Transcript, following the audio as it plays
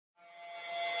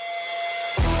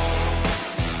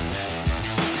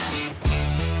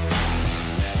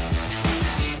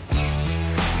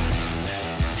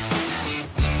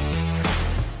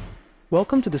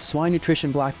Welcome to the Swine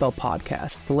Nutrition Black Belt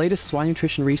Podcast, the latest swine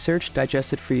nutrition research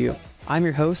digested for you. I'm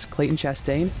your host, Clayton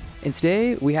Chastain, and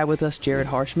today we have with us Jared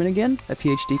Harshman again, a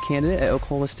Ph.D. candidate at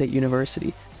Oklahoma State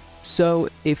University. So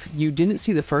if you didn't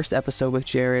see the first episode with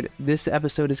Jared, this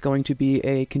episode is going to be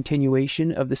a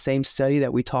continuation of the same study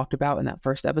that we talked about in that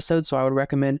first episode, so I would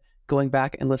recommend going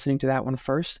back and listening to that one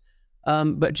first.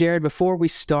 But Jared, before we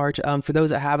start, for those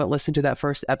that haven't listened to that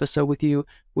first episode with you,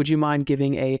 would you mind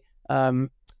giving a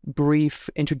brief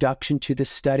introduction to this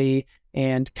study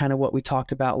and kind of what we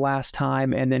talked about last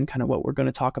time, and then kind of what we're going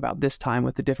to talk about this time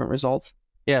with the different results?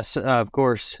 Yes, of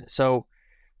course. So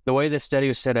the way this study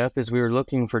was set up is we were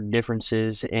looking for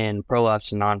differences in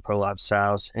prolapse and non-prolapsed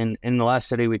sows. And in the last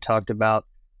study, we talked about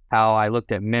how I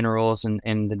looked at minerals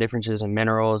and the differences in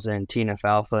minerals and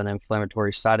TNF-alpha and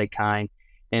inflammatory cytokine.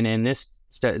 And in this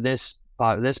part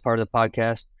of the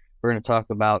podcast, we're going to talk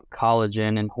about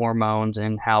collagen and hormones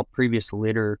and how previous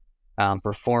litter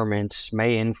performance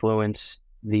may influence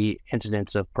the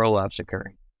incidence of prolapse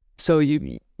occurring. So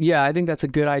I think that's a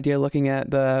good idea, looking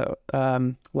at the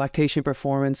lactation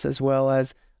performance as well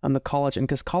as the collagen,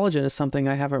 because collagen is something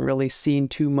I haven't really seen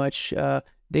too much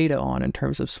data on in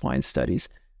terms of swine studies.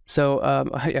 So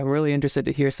I'm really interested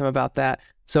to hear some about that.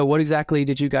 So what exactly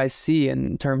did you guys see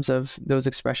in terms of those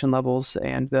expression levels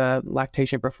and the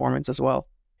lactation performance as well?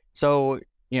 So,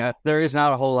 there is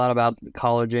not a whole lot about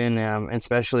collagen,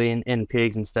 especially in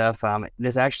pigs and stuff.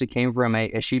 This actually came from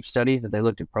a sheep study that they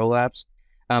looked at prolapse.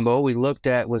 But what we looked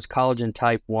at was collagen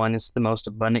type 1. It's the most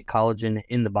abundant collagen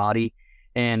in the body.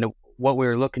 And what we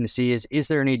were looking to see is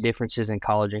there any differences in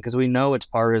collagen? Because we know it's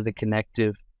part of the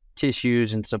connective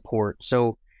tissues and support.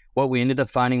 So what we ended up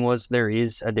finding was there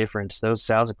is a difference. Those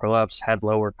sows of prolapse had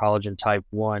lower collagen type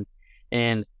 1.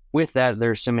 And with that,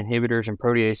 there's some inhibitors and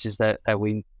proteases that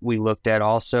we looked at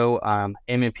also.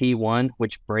 MMP1,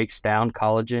 which breaks down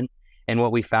collagen. And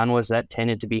what we found was that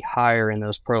tended to be higher in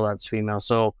those prolapse females.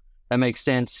 So that makes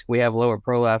sense. We have lower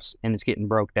prolapse and it's getting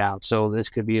broke down. So this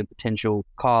could be a potential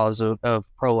cause of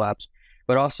prolapse.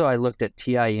 But also I looked at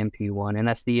TIMP1, and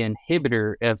that's the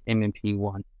inhibitor of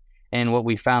MMP1. And what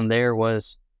we found there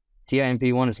was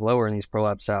TIMP1 is lower in these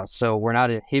prolapse sows. So we're not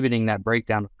inhibiting that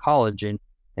breakdown of collagen.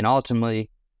 And ultimately,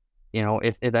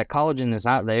 if that collagen is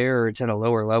not there or it's at a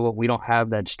lower level, we don't have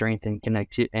that strength and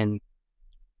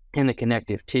in the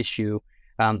connective tissue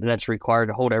that's required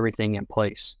to hold everything in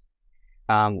place.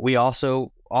 We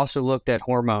also looked at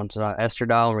hormones,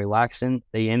 estradiol and relaxin.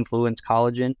 They influence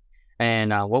collagen,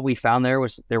 and what we found there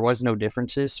was no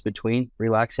differences between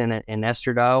relaxin and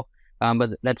estradiol.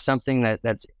 But that's something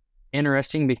that's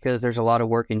interesting, because there's a lot of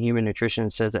work in human nutrition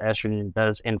that says that estrogen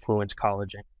does influence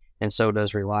collagen, and so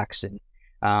does relaxin.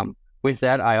 With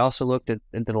that, I also looked at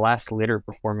the last litter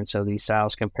performance of these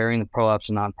sows, comparing the prolapse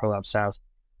and non-prolapse sows.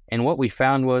 And what we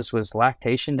found was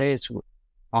lactation days,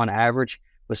 on average,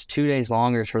 was 2 days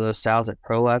longer for those sows that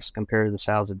prolapse compared to the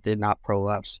sows that did not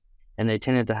prolapse. And they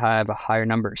tended to have a higher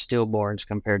number of stillborns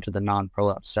compared to the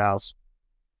non-prolapse sows.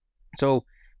 So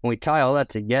when we tie all that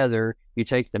together, you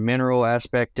take the mineral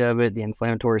aspect of it, the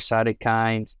inflammatory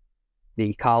cytokines,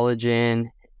 the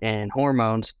collagen, and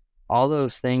hormones. All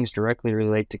those things directly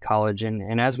relate to collagen.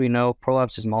 And as we know,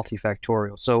 prolapse is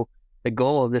multifactorial. So the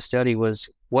goal of this study was,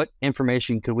 what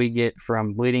information could we get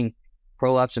from bleeding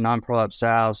prolapse and non-prolapse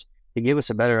sows to give us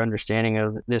a better understanding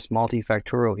of this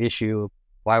multifactorial issue of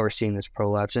why we're seeing this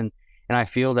prolapse. And I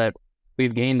feel that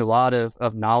we've gained a lot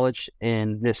of knowledge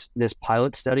in this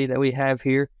pilot study that we have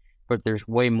here, but there's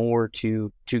way more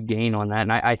to gain on that.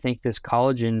 And I think this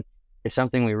collagen is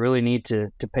something we really need to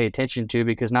pay attention to,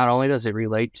 because not only does it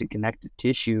relate to connective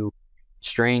tissue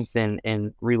strength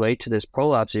and relate to this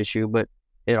prolapse issue, but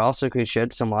it also could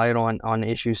shed some light on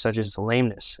issues such as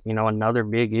lameness, another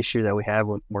big issue that we have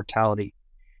with mortality.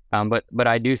 But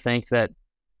I do think that,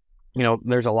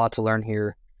 there's a lot to learn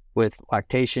here with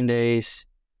lactation days,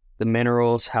 the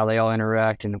minerals, how they all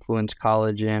interact and influence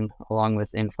collagen, along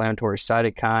with inflammatory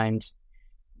cytokines.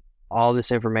 All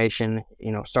this information,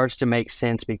 starts to make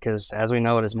sense, because as we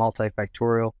know, it is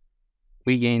multifactorial.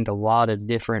 We gained a lot of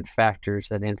different factors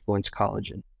that influence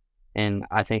collagen. And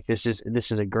I think this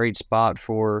is a great spot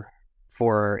for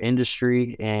our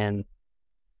industry and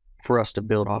for us to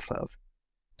build off of.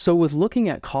 So with looking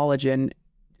at collagen,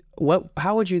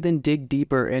 how would you then dig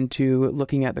deeper into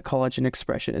looking at the collagen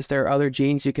expression? Is there other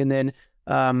genes you can then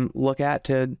look at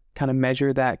to kind of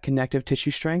measure that connective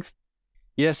tissue strength?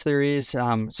 Yes, there is.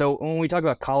 So when we talk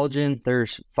about collagen,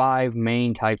 there's 5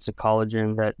 main types of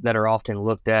collagen that are often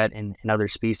looked at in other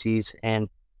species. And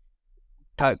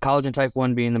collagen type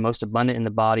 1 being the most abundant in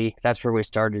the body, that's where we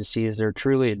started to see, is there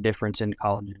truly a difference in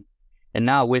collagen? And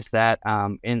now with that,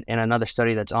 in another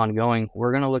study that's ongoing,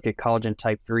 we're going to look at collagen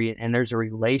type 3, and there's a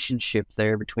relationship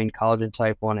there between collagen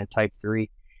type 1 and type 3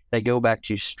 that go back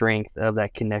to strength of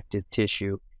that connective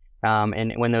tissue.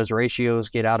 And when those ratios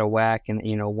get out of whack and,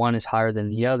 one is higher than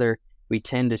the other, we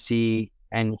tend to see,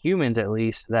 in humans at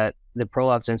least, that the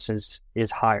prolapse incidence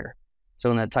is higher. So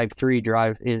when that type 3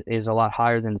 drive is a lot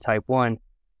higher than the type 1,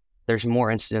 there's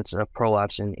more incidence of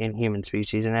prolapse in human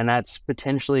species. And that's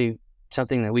potentially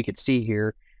something that we could see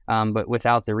here, but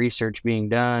without the research being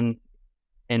done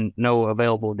and no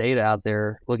available data out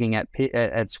there looking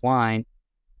at swine,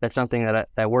 that's something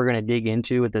that we're going to dig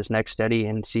into with this next study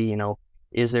and see,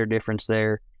 is there a difference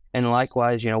there? And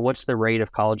likewise, what's the rate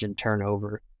of collagen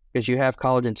turnover? Because you have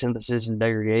collagen synthesis and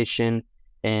degradation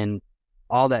and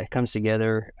all that comes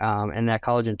together, and that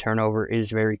collagen turnover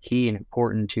is very key and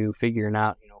important to figuring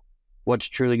out, what's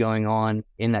truly going on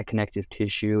in that connective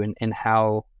tissue and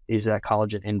how is that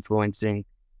collagen influencing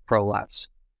prolapse.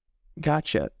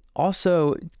 Gotcha.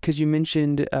 Also, because you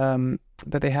mentioned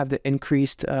that they have the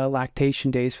increased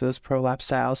lactation days for those prolapse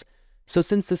sows. So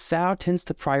since the sow tends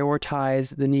to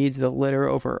prioritize the needs of the litter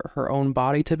over her own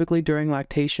body typically during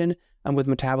lactation and with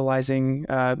metabolizing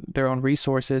their own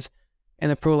resources, and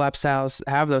the prolapse sows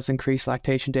have those increased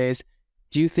lactation days,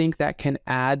 do you think that can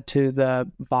add to the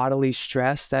bodily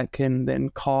stress that can then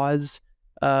cause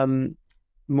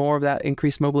more of that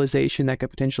increased mobilization that could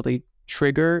potentially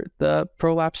trigger the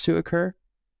prolapse to occur?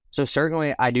 So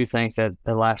certainly I do think that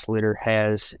the last litter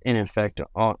has an effect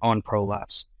on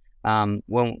prolapse.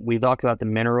 When we talked about the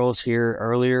minerals here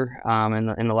earlier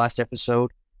in the last episode,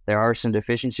 there are some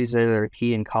deficiencies there that are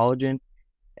key in collagen.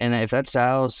 And if that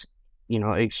sow's,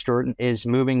 is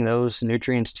moving those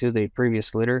nutrients to the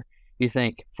previous litter, you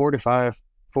think 4 to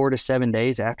 7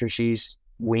 days after she's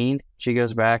weaned, she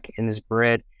goes back and is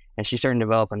bred, and she's starting to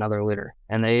develop another litter,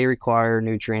 and they require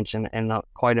nutrients and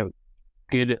quite a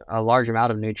large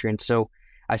amount of nutrients. So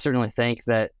I certainly think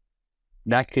that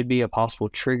could be a possible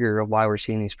trigger of why we're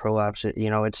seeing these prolapse.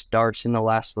 It starts in the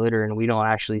last litter, and we don't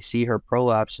actually see her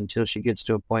prolapse until she gets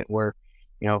to a point where,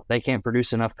 they can't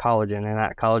produce enough collagen, and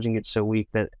that collagen gets so weak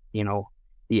that,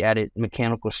 the added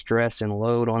mechanical stress and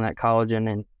load on that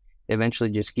collagen and eventually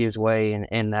just gives way,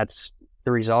 and that's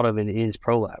the result of it is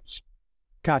prolapse.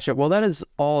 Gotcha. Well, that is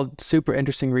all super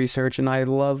interesting research, and I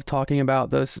love talking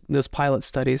about those pilot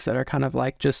studies that are kind of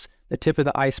like just the tip of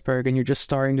the iceberg, and you're just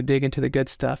starting to dig into the good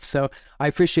stuff. So I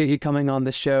appreciate you coming on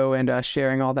the show and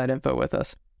sharing all that info with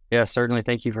us. Yeah, certainly.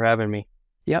 Thank you for having me.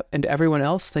 Yep. And to everyone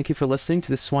else, thank you for listening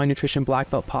to the Swine Nutrition Black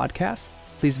Belt podcast.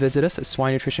 Please visit us at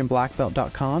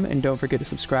swinenutritionblackbelt.com, and don't forget to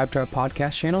subscribe to our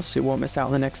podcast channel so you won't miss out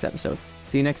on the next episode.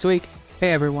 See you next week.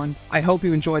 Hey everyone, I hope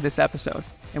you enjoyed this episode,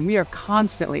 and we are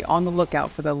constantly on the lookout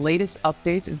for the latest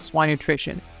updates in swine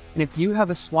nutrition. And if you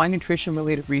have a swine nutrition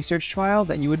related research trial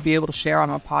that you would be able to share on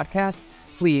our podcast,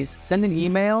 please send an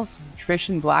email to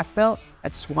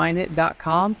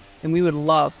nutritionblackbelt@swineit.com, and we would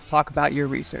love to talk about your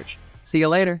research. See you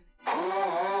later.